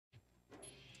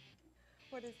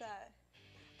What is that?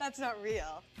 That's not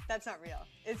real. That's not real.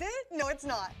 Is it? No, it's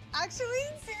not. Actually?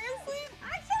 Seriously?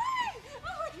 Actually!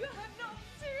 Oh my god, no,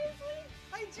 seriously?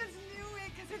 I just knew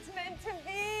it because it's meant to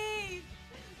be.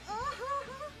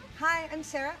 Hi, I'm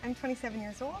Sarah. I'm 27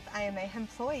 years old. I am a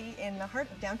employee in the heart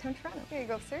of downtown Toronto. Here you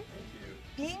go, sir. Thank you.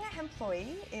 Being a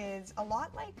employee is a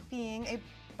lot like being a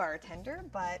bartender,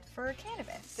 but for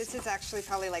cannabis. This is actually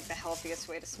probably like the healthiest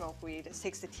way to smoke weed. It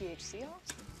takes the THC off.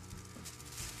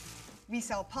 We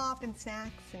sell pop and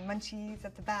snacks and munchies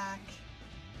at the back.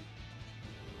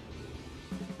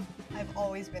 I've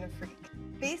always been a freak.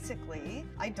 Basically,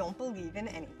 I don't believe in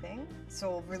anything.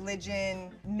 So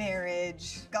religion,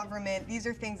 marriage, government, these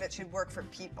are things that should work for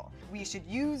people. We should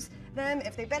use them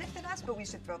if they benefit us, but we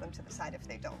should throw them to the side if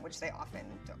they don't, which they often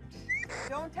don't.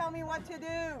 Don't tell me what to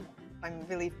do. I'm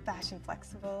really fashion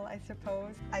flexible, I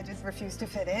suppose. I just refuse to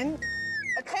fit in.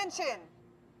 Attention!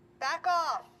 Back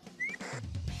off!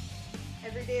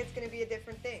 Every day it's gonna be a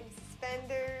different thing.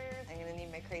 Suspenders. I'm gonna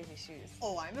need my crazy shoes.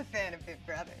 Oh, I'm a fan of Big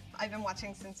Brother. I've been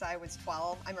watching since I was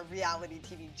 12. I'm a reality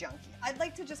TV junkie. I'd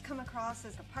like to just come across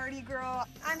as a party girl.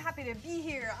 I'm happy to be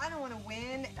here. I don't wanna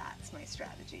win. That's my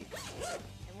strategy.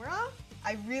 And we're off.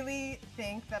 I really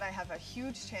think that I have a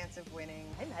huge chance of winning.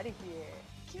 I'm out of here.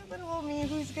 Cute little old me,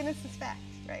 who's gonna suspect,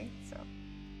 right? So.